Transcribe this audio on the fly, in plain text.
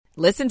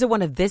Listen to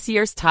one of this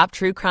year's top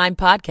true crime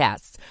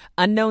podcasts.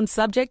 Unknown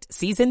Subject,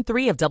 Season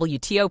 3 of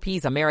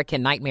WTOP's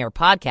American Nightmare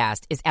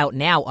podcast is out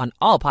now on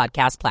all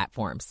podcast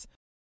platforms.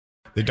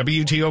 The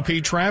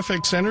WTOP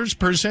Traffic Center is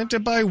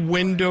presented by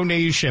Window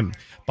Nation.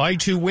 Buy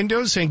 2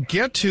 windows and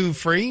get 2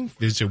 free.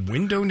 Visit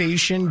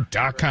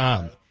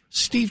windownation.com.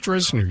 Steve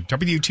Dresner,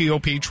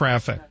 WTOP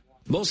Traffic.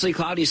 Mostly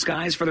cloudy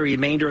skies for the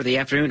remainder of the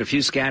afternoon. A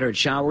few scattered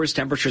showers.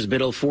 Temperatures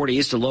middle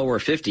 40s to lower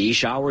 50s.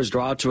 Showers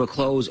draw to a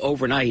close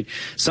overnight.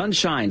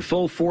 Sunshine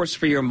full force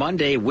for your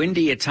Monday.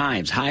 Windy at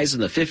times. Highs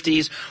in the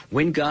 50s.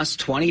 Wind gusts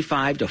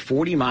 25 to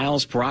 40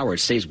 miles per hour. It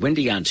stays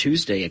windy on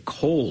Tuesday and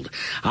cold.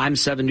 I'm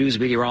 7 News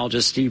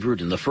meteorologist Steve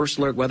Rudin, the First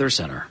Alert Weather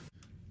Center.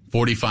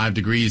 45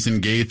 degrees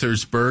in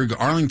Gaithersburg.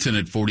 Arlington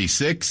at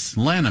 46.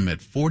 Lanham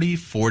at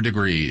 44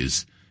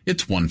 degrees.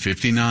 It's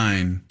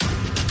 1:59.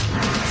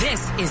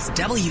 This is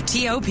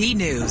WTOP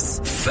News.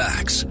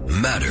 Facts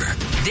matter.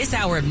 This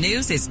hour of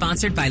news is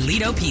sponsored by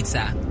Lido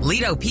Pizza.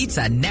 Lido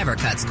Pizza never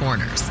cuts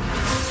corners.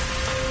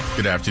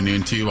 Good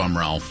afternoon to you. I'm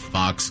Ralph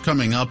Fox.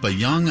 Coming up, a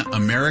young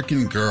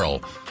American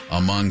girl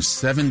among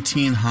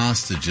 17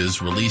 hostages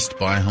released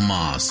by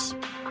Hamas.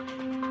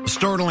 A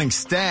startling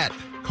stat.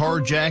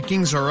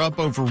 Carjackings are up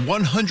over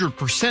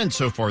 100%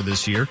 so far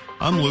this year.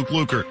 I'm Luke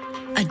Lukert.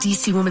 A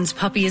D.C. woman's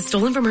puppy is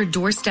stolen from her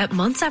doorstep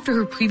months after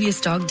her previous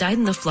dog died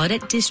in the flood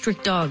at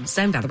District Dogs.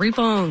 I'm Valerie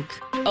Bonk.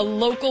 A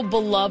local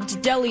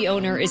beloved deli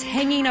owner is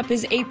hanging up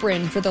his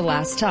apron for the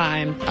last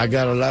time. I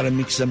got a lot of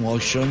mixed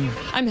emotion.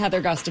 I'm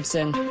Heather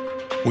Gustafson.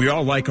 We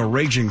all like a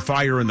raging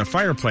fire in the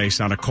fireplace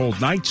on a cold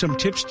night. Some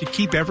tips to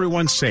keep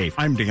everyone safe.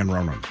 I'm Dan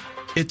Ronan.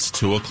 It's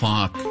 2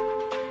 o'clock.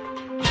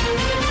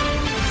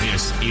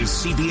 This is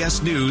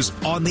CBS News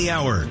on the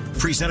Hour,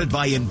 presented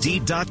by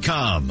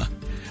Indeed.com.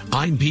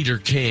 I'm Peter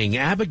King.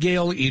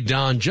 Abigail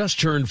Edan just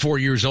turned 4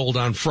 years old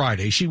on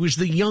Friday. She was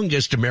the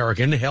youngest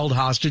American held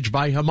hostage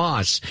by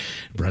Hamas.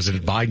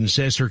 President Biden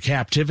says her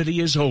captivity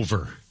is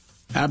over.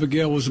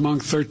 Abigail was among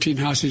 13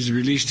 hostages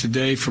released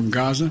today from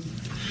Gaza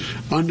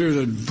under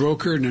the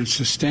brokered and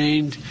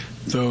sustained,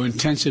 though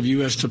intensive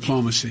U.S.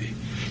 diplomacy.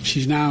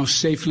 She's now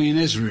safely in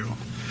Israel,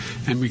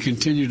 and we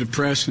continue to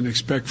press and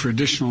expect for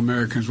additional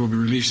Americans will be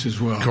released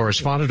as well.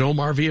 Correspondent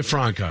Omar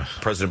Villafranca.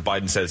 President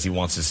Biden says he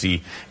wants to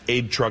see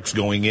aid trucks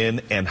going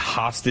in and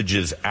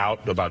hostages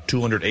out, about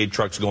 200 aid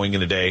trucks going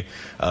in a day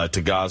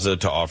to Gaza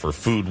to offer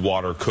food,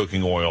 water,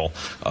 cooking oil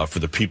for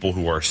the people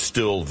who are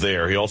still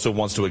there. He also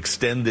wants to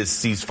extend this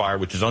ceasefire,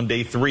 which is on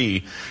day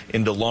 3,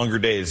 into longer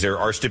days. There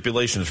are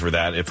stipulations for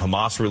that. If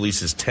Hamas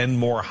releases 10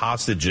 more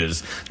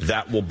hostages,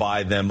 that will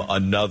buy them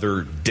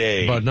another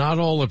day. But not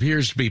all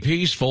appears to be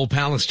peaceful.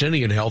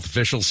 Palestinian health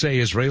officials say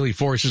Israeli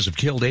forces have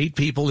killed 8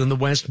 people in the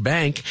West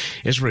Bank.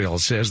 Israel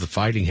says the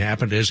fighting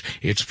happened as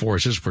its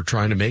forces were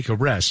trying to make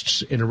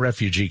arrests in a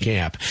refugee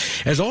camp.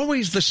 As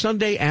always, the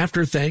Sunday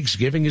after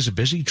Thanksgiving is a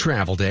busy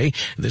travel day.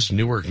 This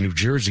Newark, New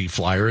Jersey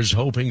flyer is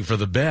hoping for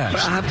the best.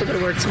 I have to go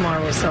to work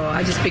tomorrow, so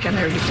I just pick an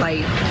early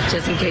flight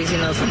just in case,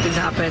 something's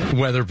happened.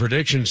 Weather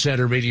Prediction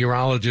Center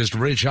meteorologist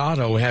Rich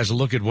Otto has a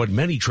look at what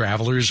many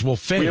travelers will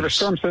face. We have a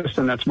storm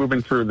system that's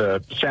moving through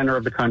the center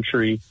of the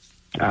country.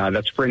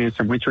 That's bringing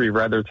some wintry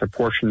weather to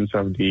portions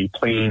of the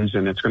plains,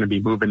 and it's going to be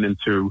moving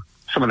into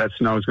some of that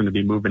snow is going to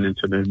be moving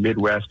into the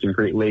Midwest and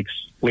Great Lakes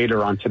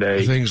later on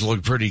today. Things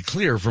look pretty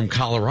clear from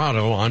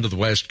Colorado onto the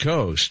West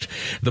Coast.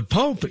 The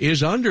Pope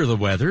is under the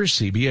weather.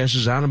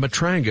 CBS's Anna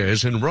Matranga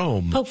is in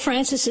Rome. Pope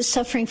Francis is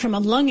suffering from a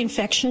lung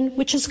infection,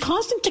 which has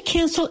caused him to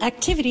cancel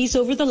activities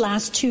over the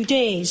last 2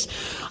 days.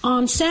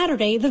 On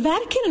Saturday, the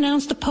Vatican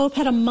announced the Pope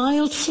had a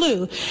mild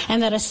flu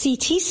and that a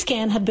CT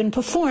scan had been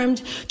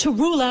performed to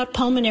rule out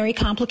pulmonary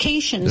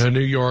complications. The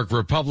New York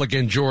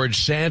Republican George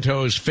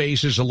Santos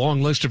faces a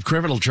long list of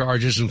criminal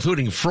charges,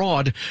 including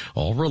fraud,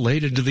 all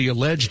related to the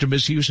alleged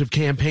misuse of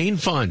campaign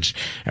funds.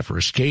 After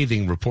a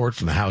scathing report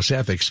from the House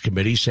Ethics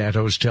Committee,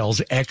 Santos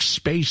tells X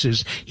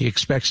Spaces he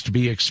expects to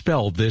be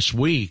expelled this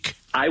week.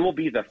 I will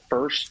be the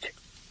first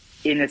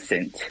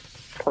innocent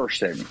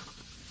person,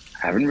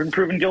 haven't been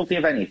proven guilty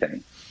of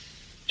anything,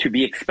 to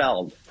be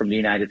expelled from the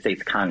United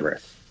States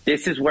Congress.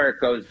 This is where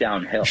it goes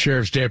downhill.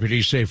 Sheriff's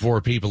deputies say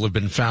 4 people have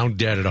been found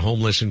dead at a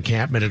homeless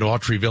encampment in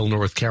Autryville,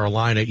 North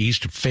Carolina,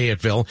 east of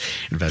Fayetteville.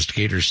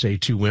 Investigators say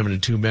 2 women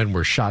and 2 men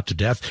were shot to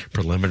death.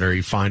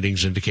 Preliminary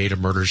findings indicate a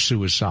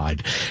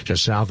murder-suicide.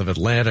 Just south of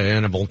Atlanta,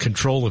 animal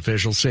control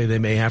officials say they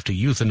may have to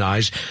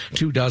euthanize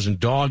 24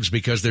 dogs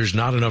because there's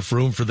not enough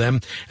room for them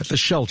at the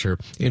shelter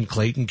in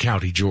Clayton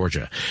County,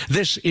 Georgia.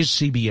 This is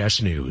CBS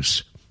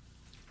News.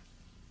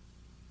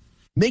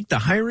 Make the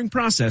hiring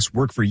process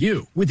work for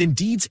you. With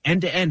Indeed's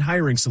end-to-end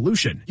hiring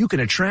solution, you can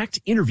attract,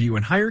 interview,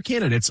 and hire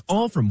candidates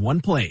all from one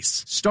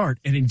place. Start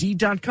at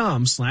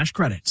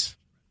Indeed.com/credits.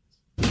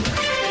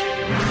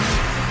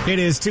 It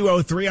is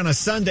 2:03 on a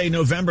Sunday,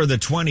 November the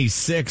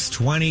 26th,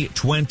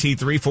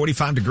 2023.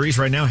 45 degrees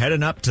right now,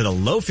 heading up to the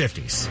low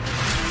 50s.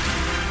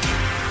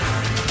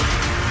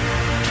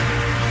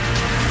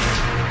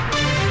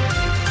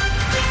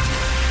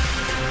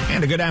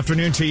 And a good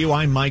afternoon to you.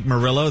 I'm Mike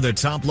Murillo. The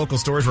top local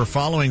stories we're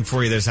following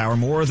for you this hour.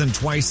 More than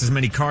twice as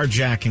many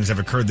carjackings have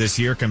occurred this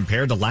year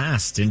compared to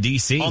last in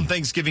D.C. On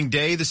Thanksgiving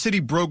Day, the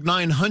city broke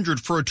 900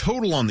 for a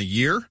total on the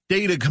year.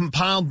 Data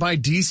compiled by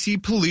D.C.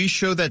 police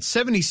show that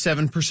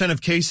 77%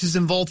 of cases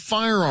involve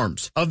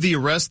firearms. Of the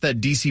arrests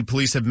that D.C.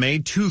 police have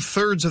made,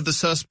 2/3 of the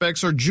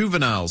suspects are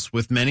juveniles,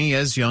 with many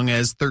as young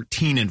as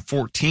 13 and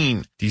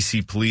 14.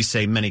 D.C. police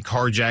say many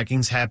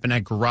carjackings happen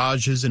at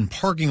garages and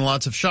parking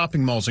lots of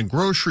shopping malls and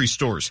grocery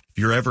stores. If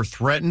you're ever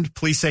threatened,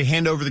 police say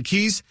hand over the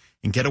keys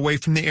and get away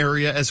from the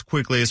area as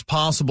quickly as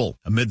possible.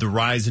 Amid the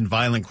rise in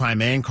violent crime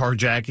and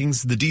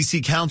carjackings, the D.C.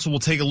 Council will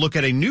take a look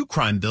at a new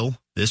crime bill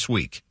this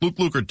week. Luke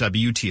Lukert,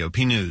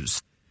 WTOP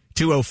News.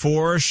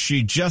 204,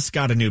 she just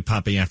got a new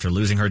puppy after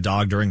losing her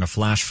dog during a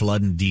flash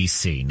flood in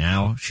D.C.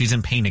 Now she's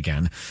in pain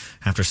again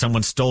after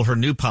someone stole her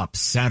new pup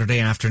Saturday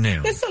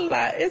afternoon. It's a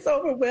lot. It's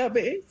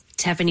overwhelming.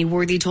 Tiffany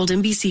Worthy told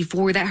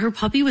NBC4 that her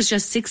puppy was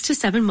just 6 to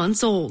 7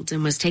 months old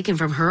and was taken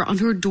from her on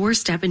her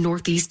doorstep in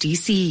Northeast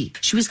D.C.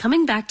 She was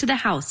coming back to the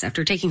house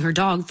after taking her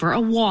dog for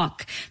a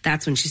walk.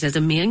 That's when she says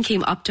a man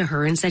came up to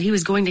her and said he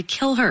was going to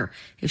kill her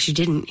if she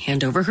didn't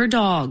hand over her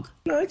dog.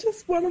 I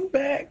just want him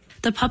back.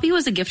 The puppy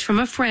was a gift from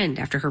a friend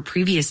after her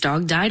previous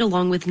dog died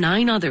along with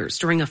 9 others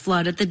during a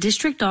flood at the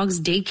District Dogs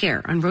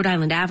Daycare on Rhode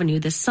Island Avenue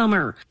this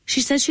summer.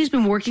 She says she's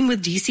been working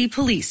with D.C.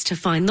 police to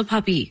find the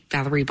puppy.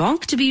 Valerie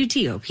Bonk,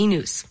 WTOP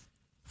News.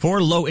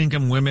 4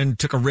 low-income women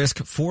took a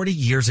risk 40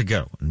 years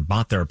ago and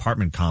bought their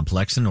apartment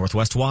complex in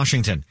Northwest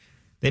Washington.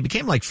 They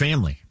became like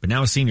family, but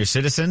now as senior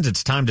citizens,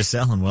 it's time to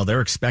sell, and well, they're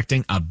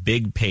expecting a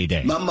big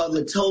payday. My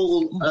mother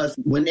told us,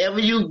 whenever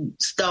you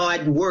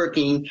start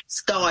working,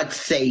 start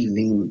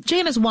saving.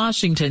 Janice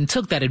Washington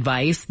took that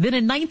advice. Then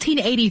in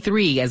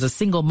 1983, as a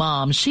single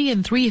mom, she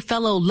and 3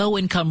 fellow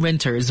low-income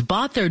renters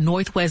bought their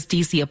Northwest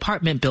D.C.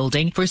 apartment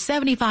building for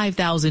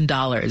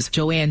 $75,000.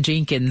 Joanne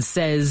Jenkins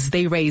says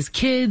they raised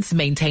kids,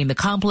 maintained the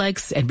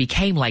complex, and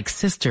became like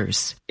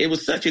sisters. It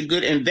was such a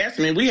good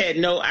investment. We had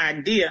no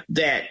idea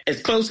that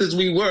as close as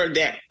we were,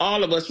 that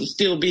all of us would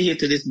still be here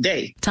to this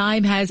day.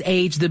 Time has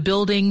aged the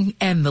building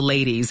and the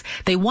ladies.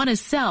 They want to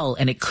sell,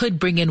 and it could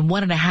bring in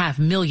 $1.5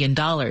 million.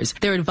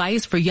 Their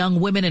advice for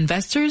young women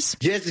investors?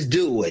 Just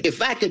do it.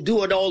 If I could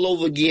do it all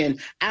over again,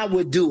 I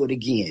would do it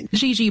again.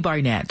 Gigi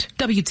Barnett,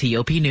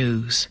 WTOP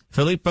News.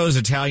 Filippo's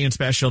Italian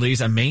Specialties,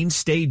 a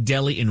mainstay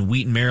deli in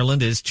Wheaton,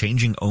 Maryland, is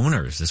changing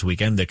owners. This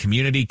weekend, the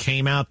community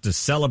came out to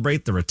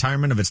celebrate the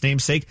retirement of its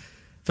namesake,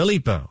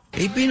 Filippo.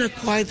 It's been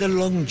quite a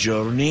long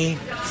journey.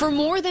 For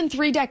more than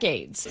 3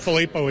 decades,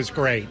 Filippo is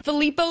great.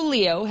 Filippo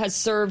Leo has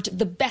served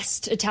the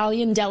best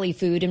Italian deli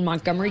food in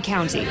Montgomery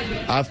County.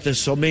 After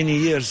so many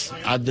years,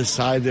 I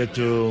decided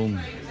to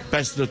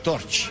pass the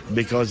torch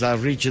because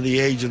I've reached the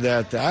age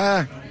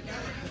that,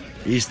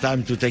 it's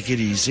time to take it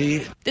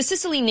easy. The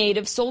Sicily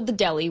native sold the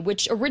deli,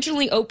 which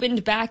originally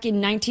opened back in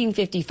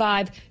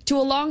 1955, to a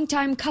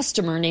longtime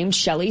customer named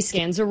Shelley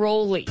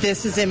Scanzaroli.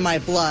 This is in my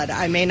blood.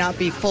 I may not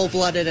be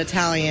full-blooded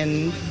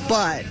Italian,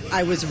 but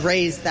I was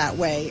raised that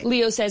way.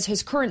 Leo says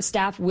his current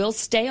staff will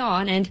stay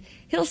on, and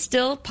he'll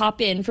still pop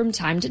in from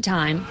time to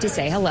time to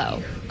say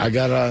hello. I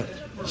got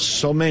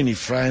so many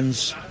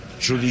friends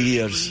through the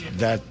years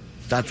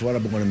that's what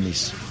I'm going to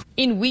miss.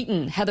 In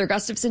Wheaton, Heather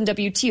Gustafson,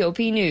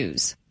 WTOP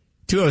News.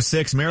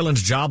 206,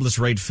 Maryland's jobless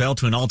rate fell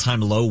to an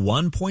all-time low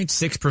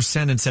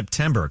 1.6% in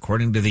September,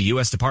 according to the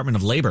U.S. Department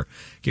of Labor,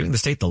 giving the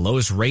state the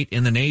lowest rate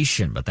in the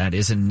nation. But that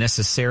isn't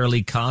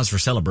necessarily cause for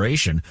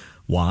celebration.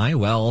 Why?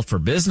 Well, for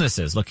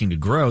businesses looking to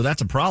grow,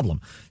 that's a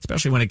problem,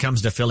 especially when it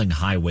comes to filling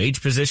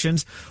high-wage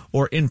positions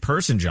or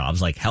in-person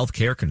jobs like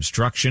healthcare,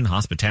 construction,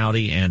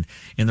 hospitality, and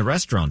in the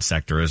restaurant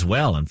sector as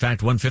well. In fact,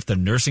 1/5 of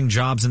nursing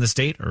jobs in the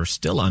state are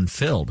still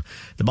unfilled.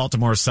 The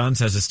Baltimore Sun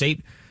says the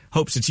state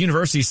hopes its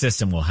university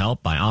system will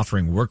help by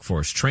offering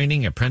workforce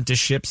training,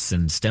 apprenticeships,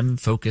 and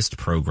STEM-focused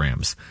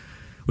programs.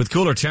 With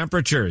cooler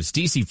temperatures,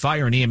 DC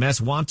Fire and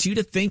EMS wants you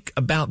to think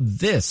about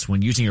this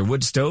when using your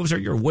wood stoves or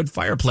your wood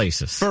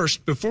fireplaces.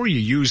 First, before you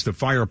use the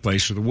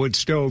fireplace or the wood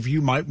stove,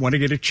 you might want to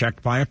get it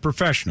checked by a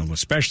professional,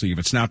 especially if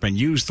it's not been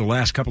used the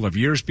last couple of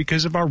years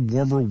because of our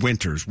warmer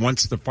winters.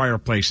 Once the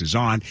fireplace is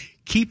on,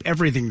 keep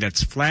everything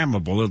that's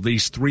flammable at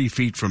least 3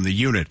 feet from the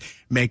unit.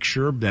 Make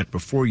sure that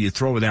before you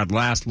throw that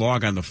last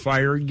log on the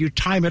fire, you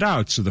time it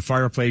out so the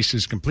fireplace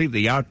is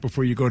completely out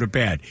before you go to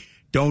bed.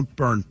 Don't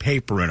burn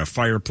paper in a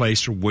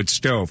fireplace or wood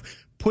stove.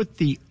 Put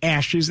the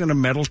ashes in a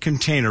metal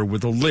container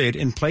with a lid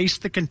and place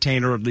the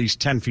container at least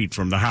 10 feet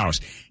from the house.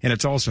 And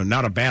it's also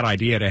not a bad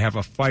idea to have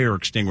a fire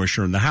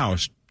extinguisher in the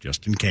house,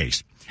 just in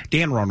case.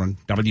 Dan Ronan,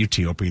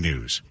 WTOP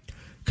News.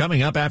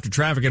 Coming up after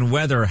traffic and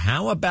weather,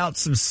 how about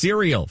some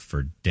cereal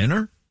for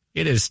dinner?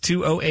 It is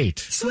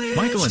 2:08.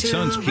 Michael and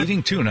Son's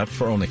heating tune-up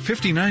for only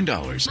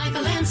 $59.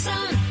 Michael and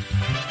Son.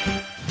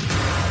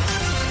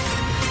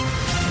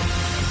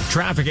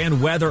 Traffic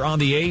and weather on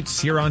the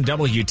 8s here on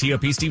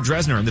WTOP. Steve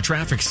Dresner in the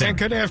traffic center. And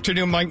good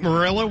afternoon, Mike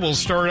Morella. We'll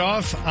start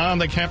off on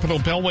the Capitol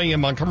Beltway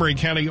in Montgomery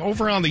County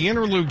over on the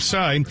Interloop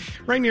side,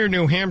 right near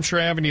New Hampshire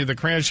Avenue. The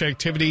crash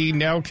activity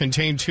now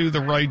contained to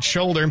the right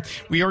shoulder.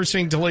 We are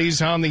seeing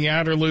delays on the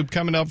outer loop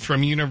coming up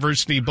from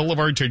University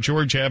Boulevard to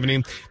George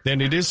Avenue.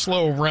 Then it is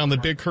slow around the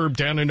big curb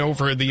down and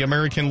over the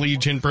American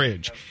Legion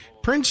Bridge.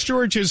 Prince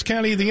George's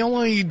County, the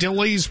only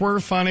delays we're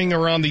finding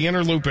are on the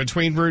interloop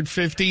between Route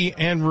 50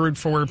 and Route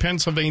 4,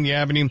 Pennsylvania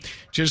Avenue,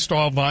 just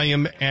off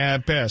volume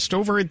at best.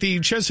 Over at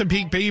the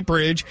Chesapeake Bay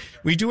Bridge,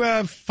 we do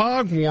have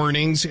fog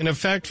warnings in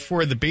effect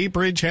for the Bay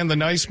Bridge and the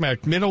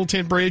NICEMAC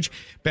Middleton Bridge.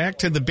 Back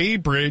to the Bay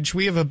Bridge,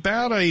 we have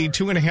about a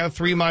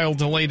 2.5-3 mile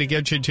delay to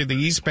get you to the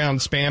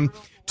eastbound span.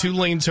 2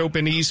 lanes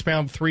open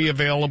eastbound, 3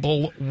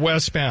 available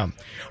westbound.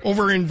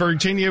 Over in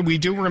Virginia, we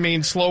do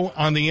remain slow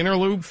on the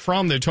interloop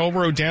from the toll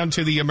road down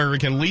to the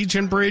American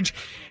Legion Bridge.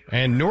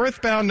 And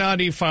northbound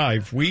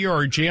 95, we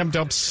are jammed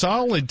up,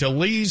 solid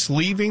delays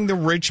leaving the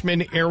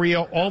Richmond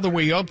area all the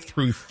way up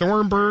through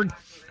Thornburg.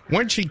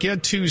 Once you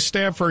get to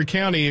Stafford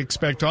County,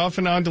 expect off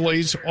and on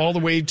delays all the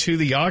way to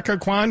the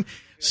Occoquan.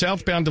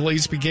 Southbound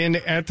delays begin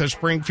at the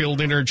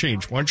Springfield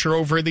interchange. Once you're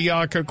over the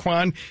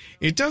Occoquan,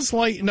 it does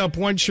lighten up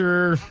once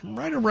you're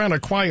right around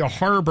Aquia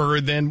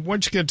Harbor. Then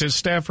once you get to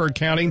Stafford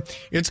County,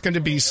 it's going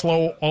to be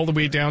slow all the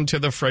way down to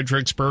the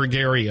Fredericksburg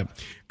area.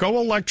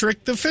 Go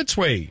electric the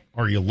Fitzway.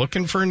 Are you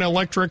looking for an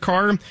electric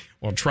car?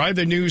 Well, try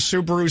the new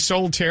Subaru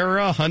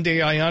Solterra, Hyundai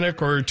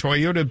Ioniq, or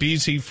Toyota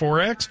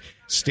BZ4X.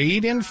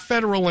 State and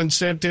federal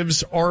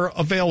incentives are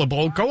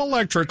available. Go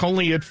electric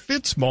only at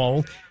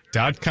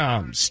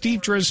Fitzmall.com.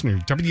 Steve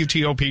Dresner,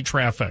 WTOP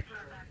Traffic.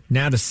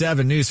 Now to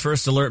 7 News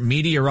First Alert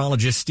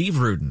meteorologist Steve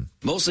Rudin.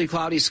 Mostly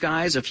cloudy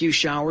skies, a few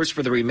showers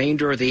for the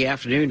remainder of the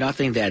afternoon.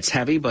 Nothing that's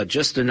heavy, but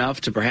just enough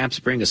to perhaps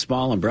bring a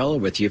small umbrella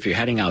with you if you're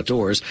heading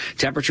outdoors.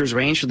 Temperatures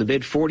range from the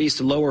mid-40s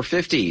to lower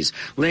 50s.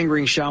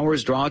 Lingering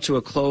showers draw to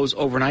a close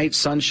overnight.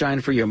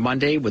 Sunshine for your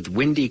Monday with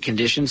windy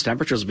conditions.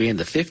 Temperatures will be in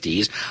the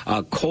 50s.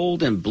 A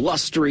cold and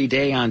blustery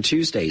day on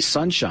Tuesday.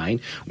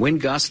 Sunshine.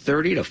 Wind gusts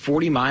 30 to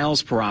 40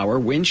 miles per hour.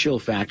 Wind chill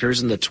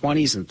factors in the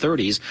 20s and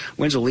 30s.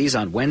 Winds will ease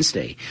on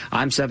Wednesday.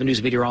 I'm 7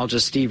 News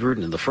meteorologist Steve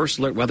Rudin in the First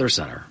Alert Weather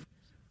Center.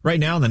 Right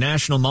now in the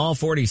National Mall,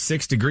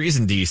 46 degrees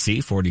in D.C.,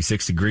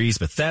 46 degrees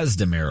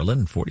Bethesda,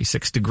 Maryland,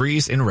 46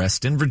 degrees in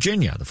Reston,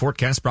 Virginia. The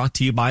forecast brought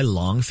to you by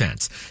Long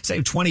Fence.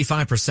 Save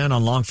 25%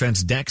 on Long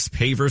Fence decks,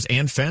 pavers,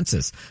 and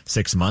fences.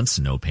 6 months,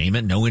 no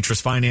payment, no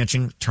interest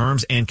financing.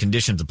 Terms and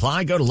conditions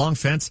apply. Go to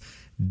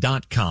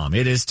longfence.com.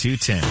 It is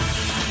 2:10.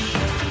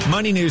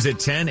 Money news at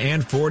 10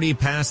 and 40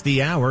 past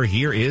the hour.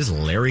 Here is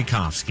Larry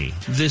Kofsky.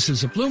 This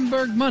is a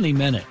Bloomberg Money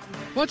Minute.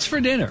 What's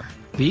for dinner?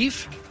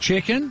 Beef?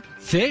 Chicken?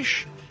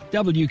 Fish?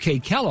 W.K.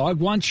 Kellogg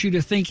wants you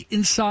to think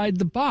inside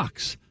the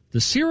box, the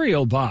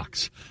cereal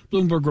box.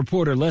 Bloomberg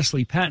reporter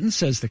Leslie Patton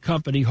says the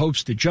company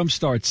hopes to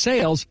jumpstart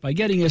sales by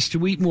getting us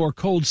to eat more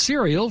cold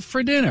cereal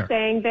for dinner.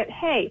 Saying that,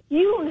 hey,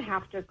 you don't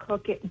have to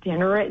cook at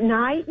dinner at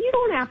night. You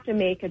don't have to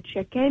make a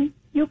chicken.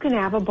 You can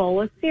have a bowl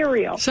of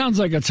cereal. Sounds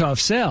like a tough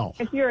sell.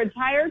 If you're a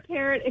tired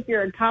parent, if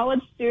you're a college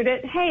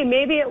student, hey,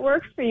 maybe it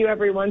works for you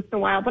every once in a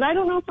while, but I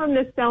don't know if I'm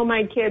going to sell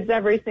my kids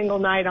every single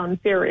night on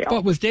cereal.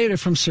 But with data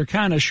from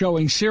Circana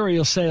showing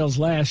cereal sales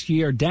last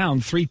year down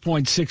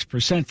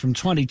 3.6% from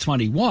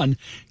 2021,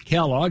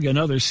 Kellogg and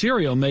other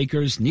cereal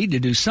makers need to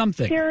do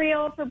something.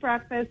 Cereal for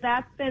breakfast,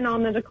 that's been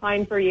on the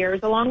decline for years,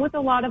 along with a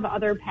lot of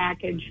other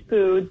packaged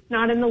foods,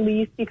 not in the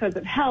least because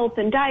of health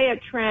and diet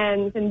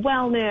trends and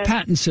wellness.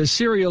 Patton says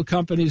cereal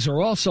companies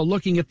are also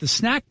looking at the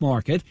snack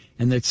market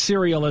and that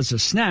cereal as a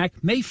snack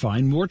may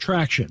find more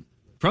traction.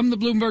 From the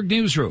Bloomberg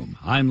Newsroom,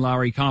 I'm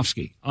Larry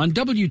Kofsky on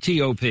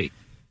WTOP.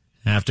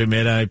 I have to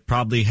admit, I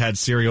probably had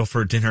cereal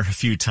for dinner a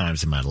few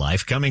times in my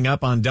life. Coming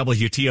up on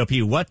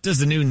WTOP, what does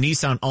the new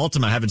Nissan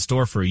Altima have in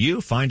store for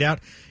you? Find out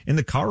in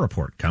the Car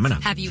Report coming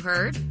up. Have you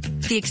heard?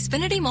 The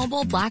Xfinity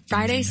Mobile Black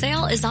Friday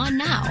sale is on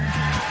now.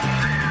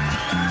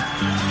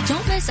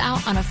 Don't miss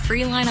out on a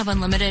free line of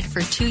unlimited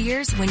for 2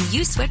 years when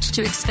you switch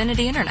to Xfinity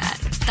Internet.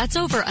 That's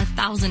over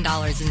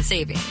 $1,000 in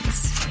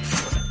savings.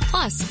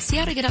 Plus, see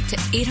how to get up to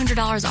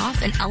 $800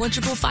 off an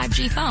eligible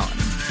 5G phone.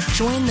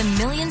 Join the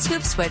millions who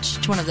have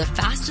switched to one of the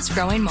fastest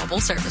growing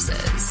mobile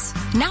services.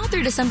 Now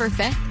through December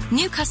 5th,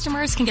 new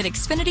customers can get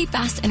Xfinity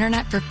Fast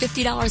Internet for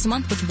 $50 a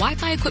month with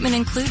Wi-Fi equipment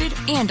included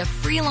and a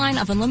free line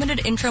of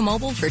unlimited intro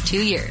mobile for 2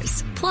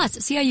 years. Plus,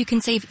 see how you can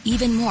save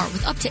even more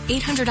with up to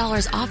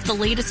 $800 off the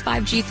latest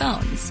 5G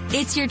phones.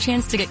 It's your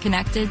chance to get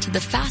connected to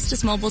the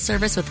fastest mobile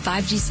service with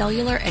 5G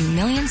cellular and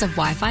millions of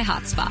Wi-Fi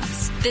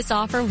hotspots. This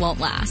offer won't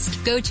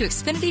last. Go to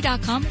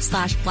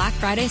Xfinity.com/Black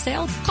Friday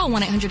sale, call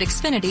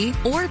 1-800-XFINITY,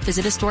 or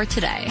visit a store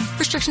today.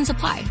 Restrictions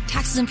apply.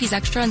 Taxes and fees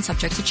extra and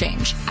subject to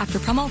change. After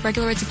promo,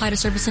 regular rates apply to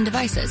service and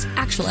devices.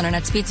 Actual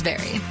internet speeds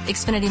vary.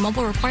 Xfinity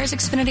Mobile requires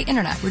Xfinity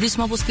Internet. Reduced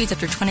mobile speeds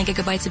after 20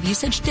 gigabytes of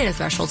usage. Data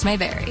thresholds may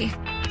vary.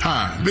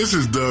 Hi, this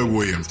is Doug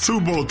Williams,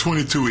 Super Bowl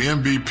 22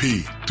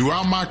 MVP.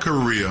 Throughout my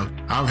career,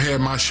 I've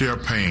had my share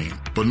of pain,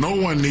 but no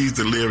one needs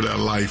to live that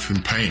life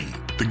in pain.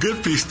 The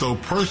Good Feet store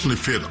personally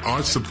fit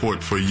arch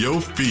support for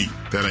your feet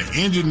that are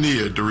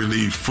engineered to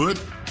relieve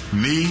foot,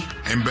 knee,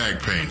 and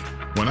back pain.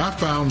 When I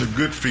found the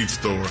Good Feet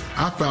store,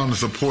 I found the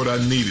support I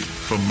needed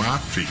for my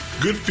feet.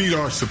 Good Feet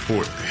arch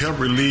support helped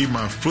relieve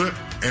my foot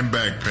and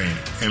back pain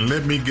and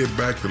let me get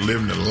back to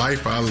living the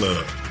life I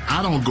love.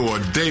 I don't go a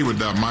day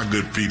without my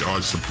Good Feet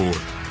arch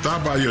support.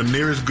 Stop by your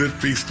nearest Good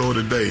Feet store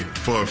today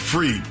for a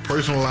free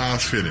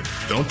personalized fitting.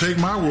 Don't take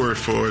my word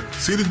for it.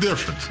 See the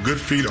difference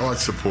Good Feet arch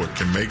support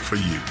can make for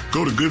you.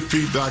 Go to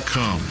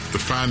goodfeet.com to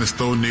find the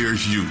store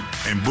nearest you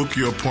and book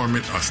your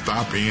appointment or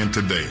stop in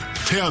today.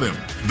 Tell them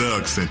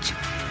Doug sent you.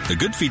 The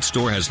Good Feet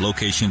store has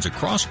locations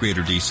across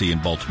Greater D.C.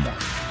 and Baltimore.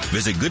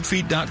 Visit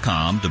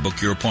goodfeet.com to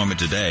book your appointment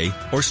today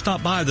or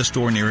stop by the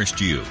store nearest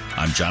you.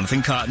 I'm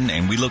Jonathan Cotton,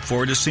 and we look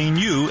forward to seeing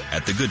you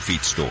at the Good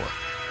Feet store.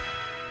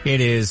 It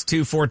is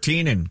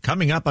 2:14 and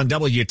coming up on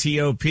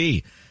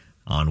WTOP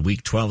on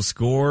Week 12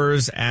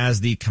 scores as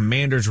the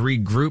Commanders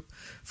regroup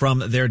from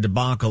their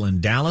debacle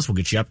in Dallas. We'll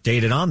get you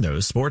updated on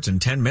those sports in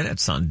 10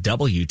 minutes on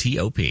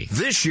WTOP.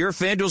 This year,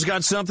 FanDuel's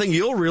got something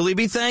you'll really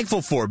be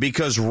thankful for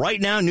because right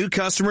now new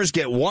customers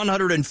get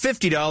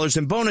 $150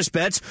 in bonus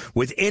bets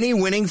with any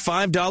winning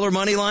 $5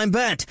 moneyline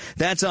bet.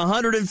 That's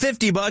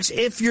 $150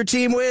 if your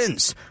team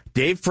wins.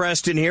 Dave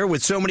Preston here.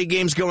 With so many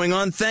games going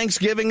on,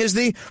 Thanksgiving is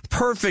the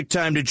perfect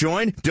time to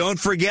join. Don't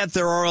forget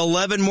there are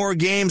 11 more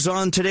games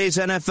on today's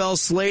NFL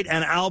slate,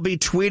 and I'll be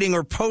tweeting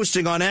or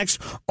posting on X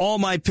all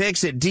my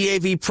picks at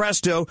DAV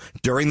Presto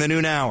during the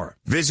noon hour.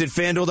 Visit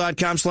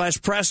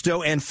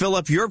FanDuel.com/Presto and fill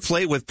up your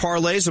plate with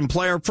parlays and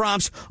player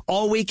props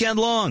all weekend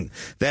long.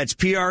 That's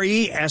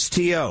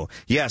Presto.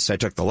 Yes, I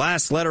took the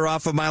last letter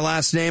off of my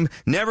last name.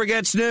 Never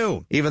gets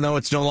new, even though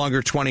it's no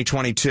longer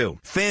 2022.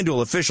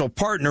 FanDuel, official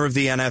partner of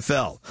the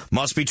NFL.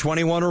 Must be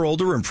 21 or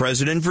older and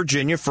present in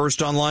Virginia.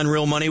 First online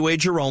real money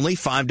wager only.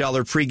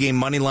 $5 pregame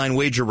moneyline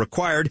wager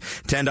required.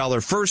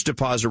 $10 first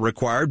deposit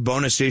required.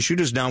 Bonus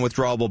issued as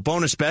non-withdrawable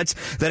bonus bets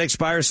that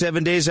expire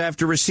 7 days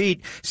after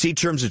receipt. See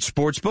terms at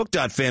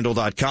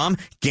sportsbook.fanduel.com.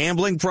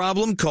 Gambling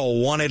problem?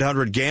 Call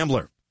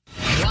 1-800-GAMBLER.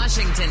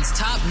 Washington's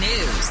top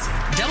news.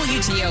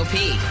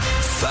 WTOP.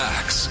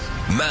 Facts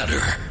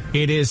matter.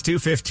 It is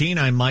 2:15.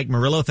 I'm Mike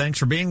Murillo. Thanks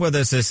for being with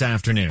us this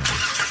afternoon.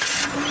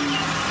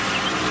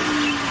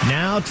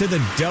 Now to the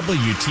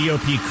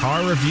WTOP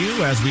car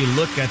review as we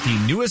look at the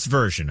newest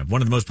version of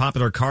one of the most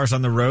popular cars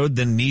on the road,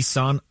 the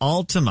Nissan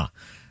Altima.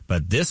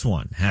 But this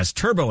one has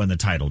turbo in the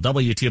title.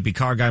 WTOP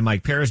car guy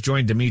Mike Paris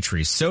joined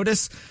Dimitri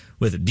Sotis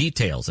with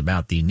details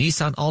about the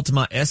Nissan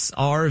Altima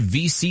SR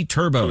VC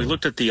Turbo. So we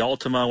looked at the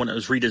Altima when it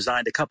was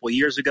redesigned a couple of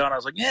years ago, and I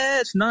was like, yeah,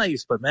 it's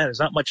nice, but man, there's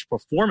not much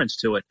performance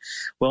to it.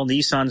 Well,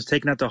 Nissan's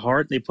taken it to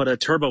heart. They put a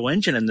turbo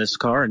engine in this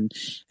car,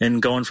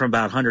 and going from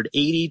about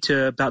 180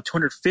 to about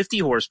 250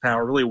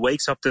 horsepower really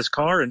wakes up this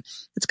car, and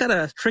it's got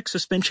a trick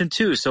suspension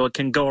too, so it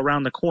can go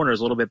around the corners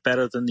a little bit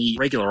better than the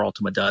regular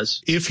Altima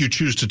does. If you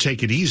choose to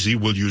take it easy,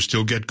 will you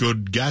still get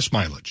good gas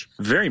mileage?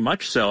 Very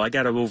much so. I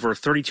got over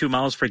 32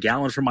 miles per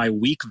gallon for my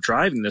week of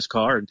driving this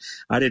car, and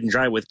I didn't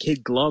drive with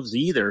kid gloves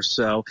either,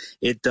 so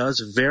it does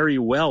very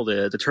well.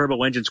 The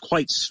turbo engine's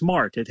quite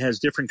smart. It has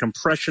different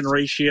compression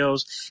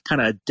ratios,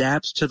 kind of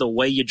adapts to the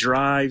way you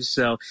drive,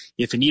 so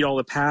if you need all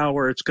the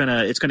power, it's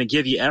gonna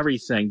give you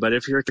everything. But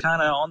if you're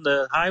kind of on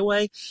the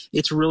highway,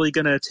 it's really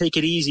gonna take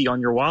it easy on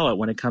your wallet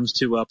when it comes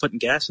to putting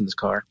gas in this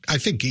car. I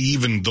think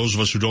even those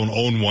of us who don't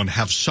own one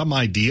have some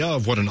idea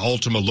of what an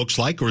Altima looks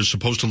like or is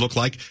supposed to look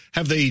like.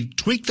 Have they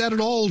tweaked that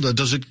at all?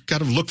 Does it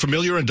kind of look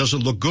familiar and does it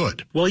look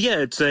good? Well,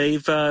 yeah,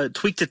 they've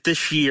tweaked it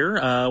this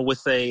year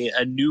with a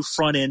new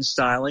front end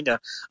styling,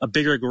 a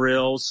bigger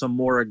grille, some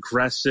more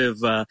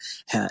aggressive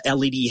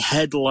LED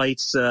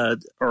headlights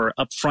are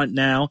up front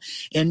now.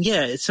 And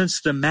yeah,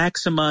 since the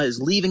Maxima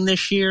is leaving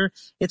this year,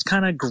 it's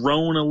kind of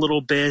grown a little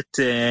bit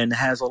and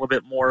has a little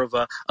bit more of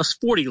a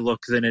sporty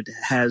look than it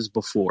has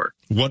before.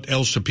 What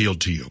else appealed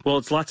to you? Well,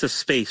 it's lots of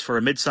space for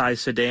a midsize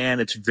sedan.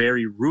 It's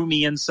very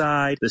roomy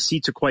inside. The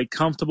seats are quite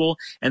comfortable,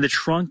 and the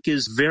trunk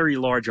is very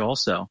large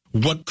also.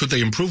 What could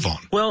they improve on?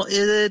 Well,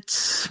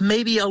 it's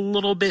maybe a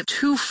little bit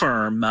too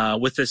firm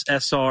with this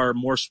SR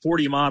more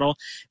sporty model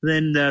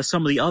than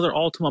some of the other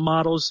Altima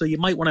models. So you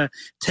might want to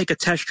take a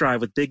test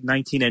drive with big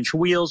 19-inch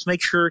wheels.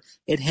 Make sure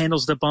it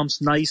handles the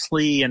bumps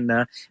nicely and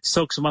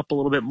soaks them up a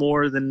little bit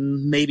more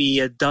than maybe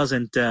it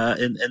doesn't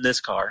in this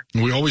car.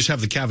 We always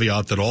have the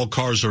caveat that all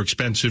cars are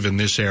expensive in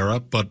this era,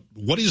 but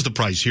what is the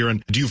price here?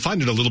 And do you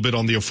find it a little bit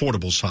on the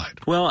affordable side?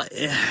 Well,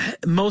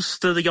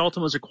 most of the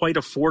Altimas are quite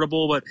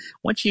affordable, but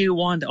once you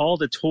want all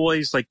the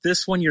toys like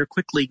this one, you're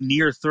quickly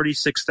near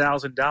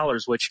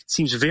 $36,000, which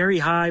seems very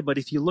high. But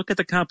if you look at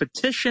the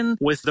competition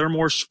with their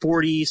more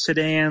sporty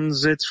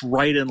sedans, it's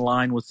right in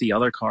line with the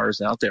other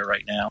cars out there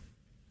right now.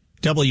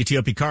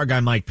 WTOP car guy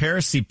Mike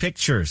Paris. See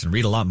pictures and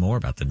read a lot more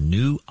about the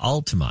new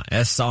Altima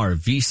SR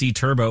VC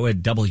Turbo at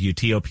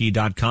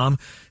WTOP.com.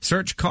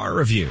 Search car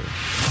review.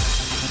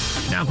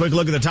 Now, a quick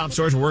look at the top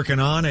stories we're working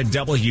on at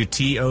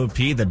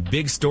WTOP, the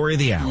big story of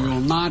the hour. We will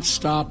not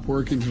stop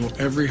working until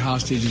every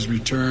hostage is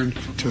returned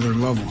to their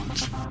loved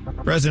ones.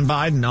 President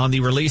Biden on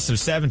the release of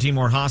 17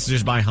 more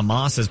hostages by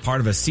Hamas as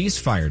part of a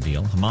ceasefire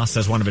deal. Hamas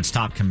says one of its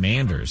top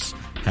commanders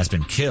has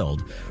been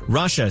killed.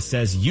 Russia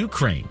says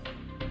Ukraine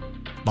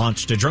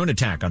launched a drone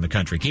attack on the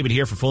country. Keep it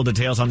here for full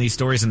details on these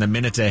stories in the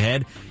minutes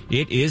ahead.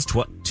 It is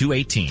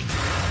 2:18.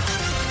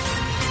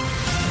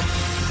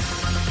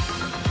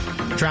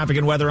 Traffic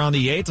and weather on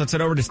the 8th. Let's head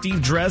over to Steve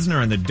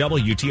Dresner in the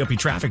WTOP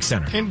Traffic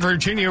Center. In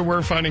Virginia,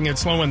 we're finding it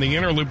slow in the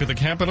inner loop of the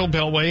Capitol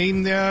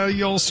Beltway.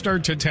 You'll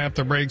start to tap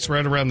the brakes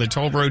right around the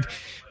toll road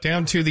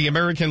down to the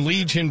American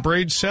Legion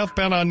Bridge.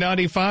 Southbound on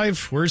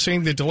 95, we're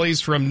seeing the delays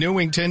from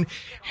Newington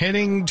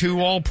heading to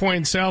all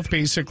points south,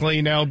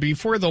 basically. Now,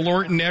 before the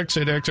Lorton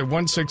exit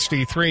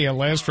 163, at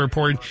last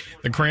report,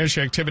 the crash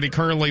activity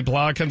currently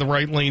blocking the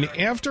right lane.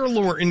 After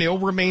Lorton, it'll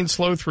remain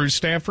slow through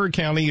Stafford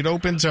County. It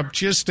opens up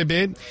just a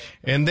bit.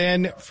 And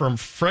then from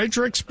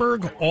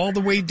Fredericksburg all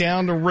the way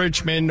down to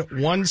Richmond,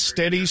 one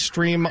steady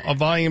stream of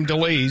volume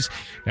delays.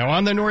 Now,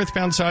 on the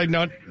northbound side,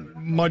 not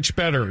much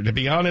better. To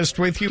be honest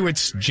with you,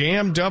 it's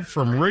jammed up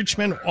from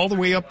Richmond all the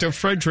way up to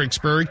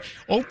Fredericksburg,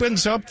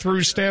 opens up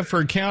through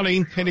Stafford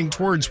County, heading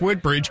towards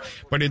Woodbridge,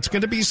 but it's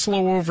going to be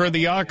slow over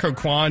the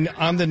Occoquan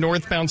on the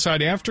northbound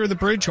side. After the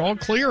bridge, all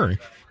clear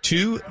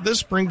to the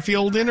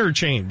Springfield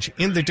interchange.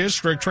 In the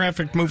district,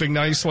 traffic moving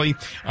nicely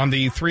on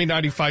the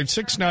 395,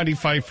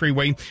 695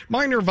 freeway.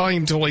 Minor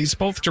volume delays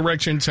both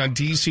directions on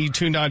DC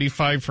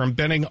 295 from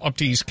Benning up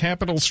to East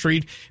Capitol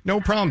Street.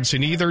 No problems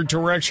in either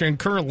direction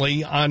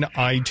currently on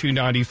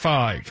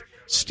I-295.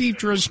 Steve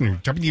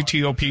Dresner,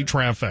 WTOP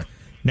Traffic.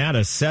 Now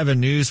to 7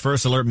 News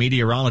First Alert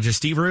meteorologist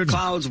Steve Rudin.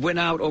 Clouds win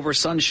out over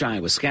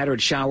sunshine with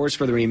scattered showers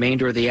for the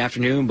remainder of the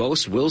afternoon.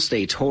 Most will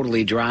stay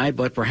totally dry,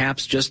 but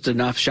perhaps just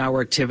enough shower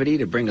activity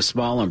to bring a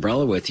small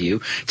umbrella with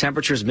you.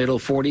 Temperatures middle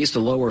 40s to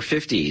lower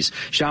 50s.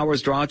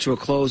 Showers draw to a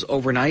close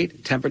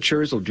overnight.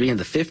 Temperatures will be in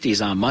the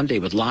 50s on Monday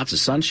with lots of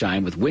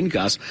sunshine with wind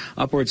gusts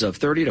upwards of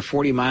 30 to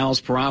 40 miles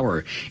per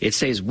hour. It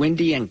stays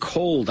windy and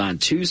cold on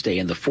Tuesday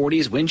in the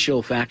 40s. Wind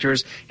chill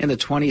factors in the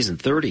 20s and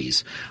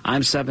 30s.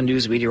 I'm 7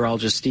 News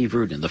meteorologist Steve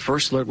Rudin in the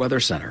First Alert Weather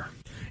Center.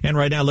 And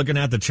right now, looking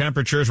at the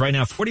temperatures, right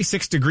now,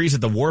 46 degrees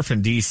at the Wharf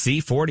in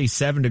D.C.,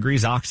 47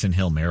 degrees Oxon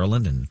Hill,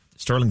 Maryland, and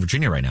Sterling,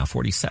 Virginia right now,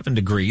 47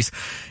 degrees.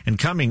 And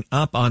coming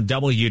up on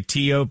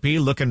WTOP,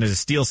 looking to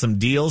steal some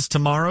deals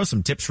tomorrow,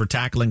 some tips for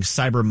tackling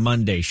Cyber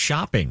Monday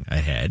shopping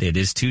ahead. It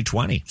is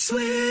 2:20.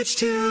 Switch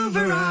to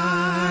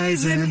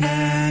Verizon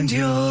and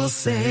you'll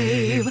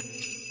save.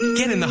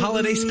 Get in the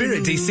holiday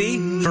spirit, DC.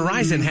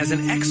 Verizon has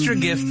an extra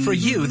gift for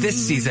you this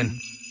season.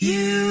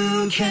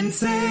 You can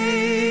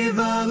save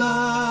a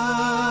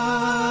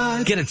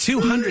lot. Get a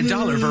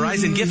 $200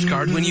 Verizon gift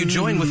card when you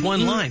join with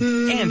one line.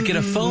 And get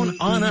a phone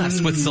on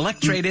us with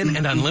Select Trade-In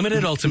and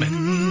Unlimited Ultimate.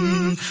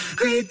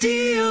 Great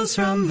deals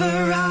from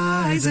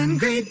Verizon.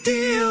 Great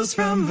deals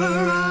from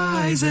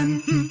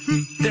Verizon.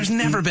 There's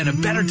never been a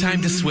better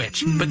time to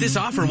switch, but this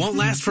offer won't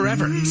last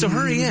forever, so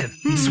hurry in.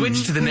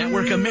 Switch to the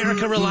network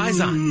America relies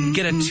on.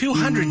 Get a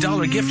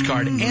 $200 gift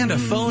card and a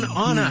phone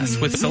on us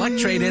with Select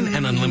Trade-In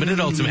and Unlimited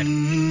Ultimate.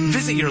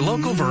 Visit your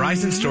local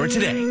Verizon store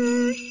today.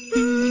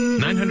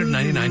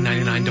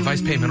 $999.99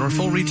 device payment or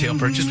full retail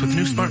purchase with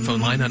new smartphone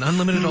line on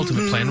Unlimited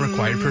Ultimate plan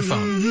required per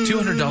phone.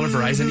 $200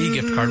 Verizon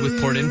e-gift card with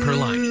port in per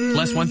line.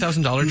 Less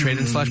 $1,000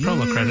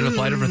 trade-in/promo credit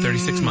applied over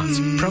 36 months.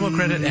 Promo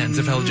credit ends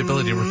if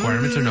eligibility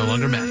requirements are no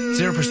longer met.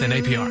 0%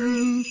 APR.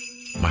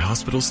 My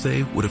hospital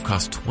stay would have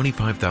cost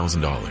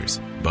 $25,000,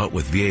 but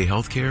with VA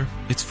healthcare,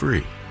 it's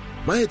free.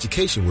 My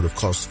education would have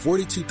cost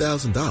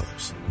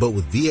 $42,000, but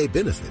with VA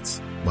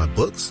benefits, my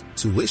books,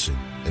 tuition,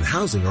 and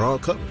housing are all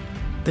covered.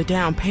 The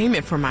down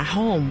payment for my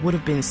home would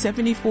have been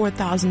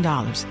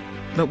 $74,000,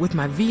 but with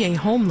my VA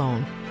home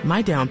loan,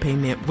 my down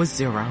payment was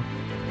 $0.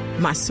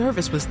 My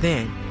service was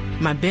then.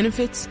 My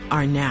benefits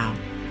are now.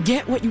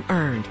 Get what you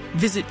earned.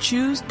 Visit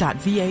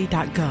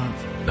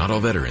choose.va.gov. Not all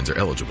veterans are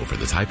eligible for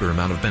the type or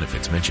amount of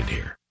benefits mentioned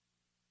here.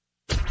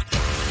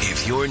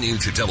 If you're new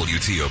to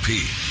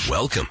WTOP,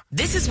 welcome.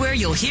 This is where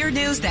you'll hear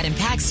news that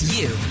impacts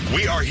you.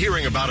 We are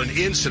hearing about an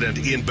incident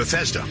in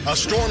Bethesda. A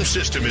storm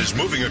system is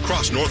moving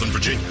across Northern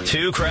Virginia.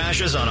 2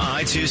 crashes on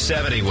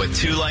I-270 with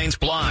 2 lanes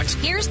blocked.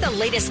 Here's the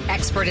latest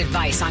expert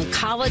advice on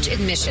college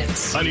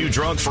admissions. A new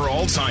drug for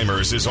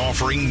Alzheimer's is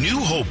offering new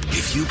hope.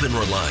 If you've been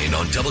relying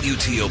on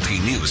WTOP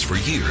News for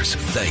years,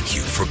 thank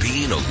you for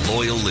being a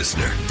loyal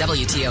listener.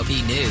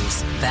 WTOP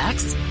News.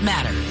 Facts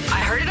matter.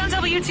 I heard it on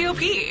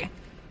WTOP.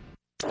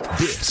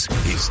 This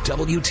is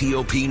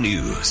WTOP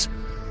News.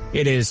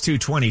 It is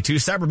 2/22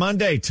 Cyber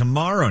Monday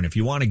tomorrow, and if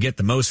you want to get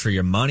the most for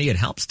your money, it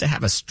helps to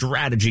have a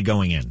strategy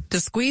going in. To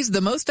squeeze the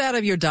most out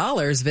of your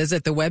dollars,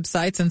 visit the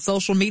websites and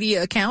social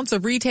media accounts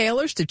of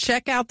retailers to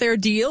check out their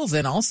deals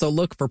and also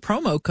look for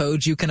promo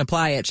codes you can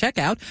apply at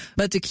checkout.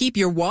 But to keep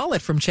your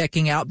wallet from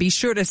checking out, be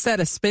sure to set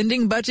a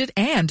spending budget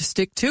and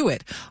stick to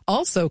it.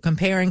 Also,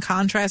 compare and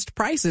contrast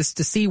prices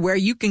to see where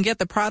you can get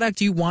the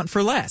product you want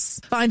for less.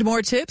 Find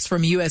more tips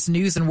from U.S.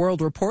 News and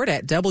World Report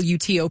at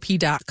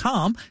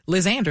WTOP.com.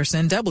 Liz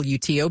Anderson, WTOP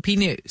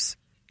News.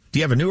 Do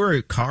you have a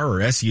newer car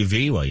or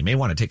SUV? Well, you may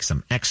want to take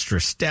some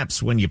extra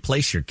steps when you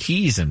place your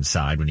keys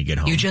inside when you get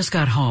home. You just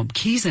got home,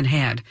 keys in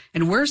hand.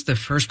 And where's the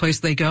first place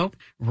they go?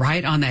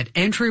 Right on that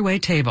entryway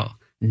table.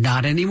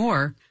 Not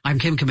anymore. I'm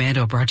Kim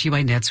Commando, brought to you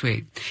by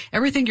NetSuite.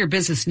 Everything your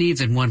business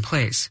needs in one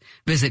place.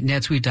 Visit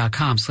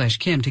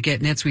netsuite.com/Kim to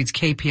get NetSuite's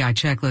KPI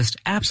checklist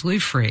absolutely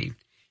free.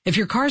 If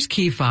your car's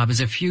key fob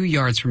is a few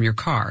yards from your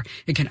car,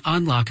 it can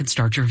unlock and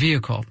start your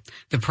vehicle.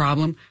 The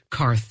problem?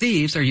 Car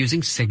thieves are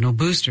using signal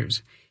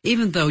boosters.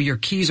 Even though your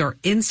keys are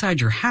inside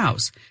your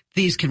house,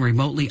 thieves can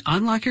remotely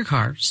unlock your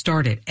car,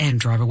 start it, and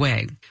drive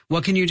away.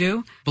 What can you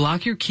do?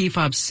 Block your key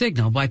fob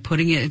signal by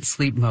putting it in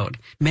sleep mode.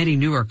 Many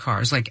newer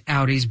cars like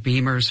Audis,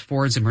 Beamers,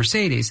 Fords, and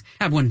Mercedes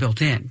have one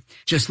built in.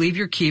 Just leave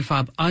your key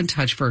fob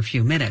untouched for a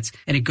few minutes,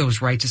 and it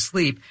goes right to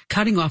sleep,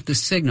 cutting off the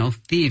signal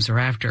thieves are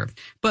after.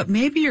 But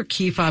maybe your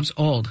key fob's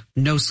old,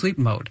 no sleep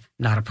mode.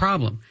 Not a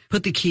problem.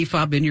 Put the key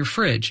fob in your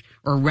fridge,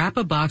 or wrap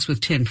a box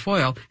with tin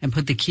foil and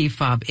put the key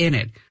fob in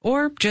it,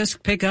 or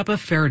just pick up a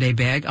Faraday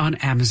bag on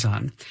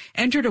Amazon.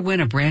 Enter to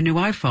win a brand new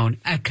iPhone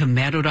at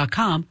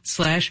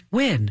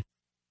commando.com/win.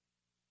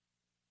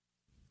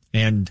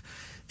 And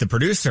the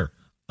producer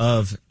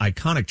of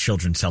iconic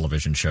children's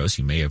television shows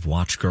you may have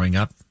watched growing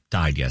up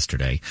died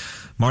yesterday.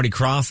 Marty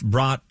Krofft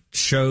brought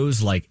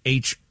shows like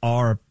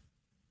H.R.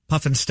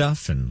 Puffin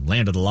Stuff and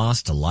Land of the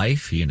Lost to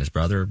life. He and his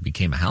brother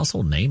became a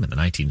household name in the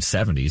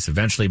 1970s.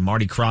 Eventually,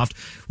 Marty Krofft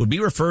would be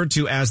referred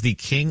to as the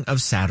King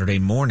of Saturday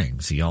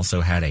Mornings. He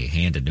also had a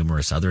hand in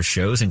numerous other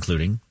shows,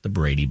 including The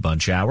Brady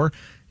Bunch Hour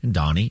and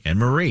Donnie and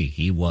Marie.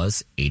 He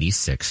was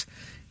 86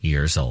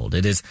 years old.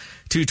 It is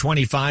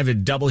 2:25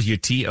 at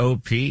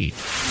WTOP.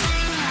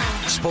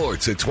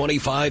 Sports at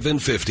 25 and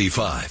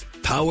 55.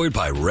 Powered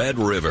by Red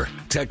River.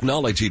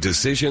 Technology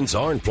decisions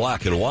aren't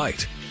black and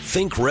white.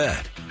 Think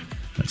red.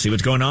 Let's see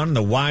what's going on in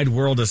the wide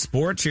world of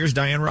sports. Here's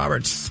Diane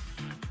Roberts.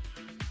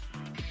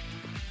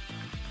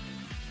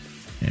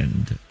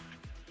 And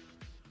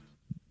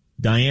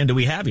Diane, do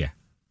we have you?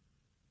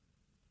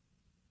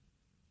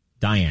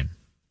 Diane.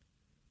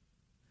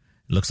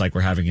 It looks like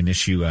we're having an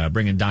issue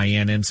bringing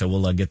Diane in, so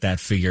we'll get that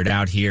figured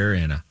out here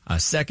in a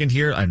second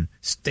here. And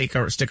stick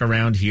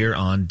around here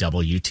on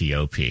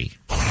WTOP.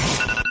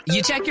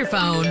 You check your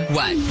phone,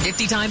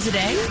 50 times a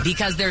day?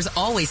 Because there's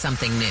always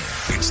something new.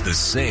 It's the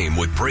same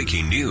with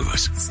breaking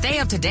news. Stay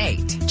up to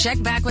date.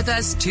 Check back with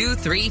us 2,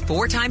 3,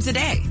 4 times a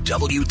day.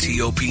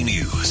 WTOP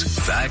News.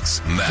 Facts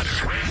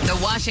matter. The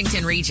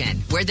Washington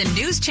region, where the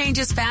news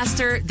changes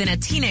faster than a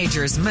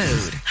teenager's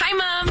mood. Hi,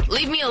 Mom.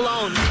 Leave me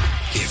alone.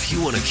 If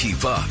you want to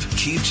keep up,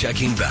 keep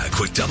checking back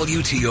with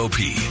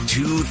WTOP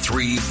 2,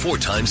 3, 4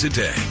 times a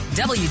day.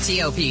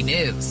 WTOP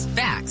News.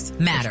 Facts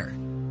matter.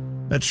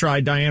 Let's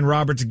try Diane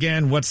Roberts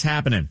again. What's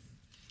happening?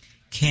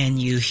 Can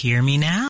you hear me now?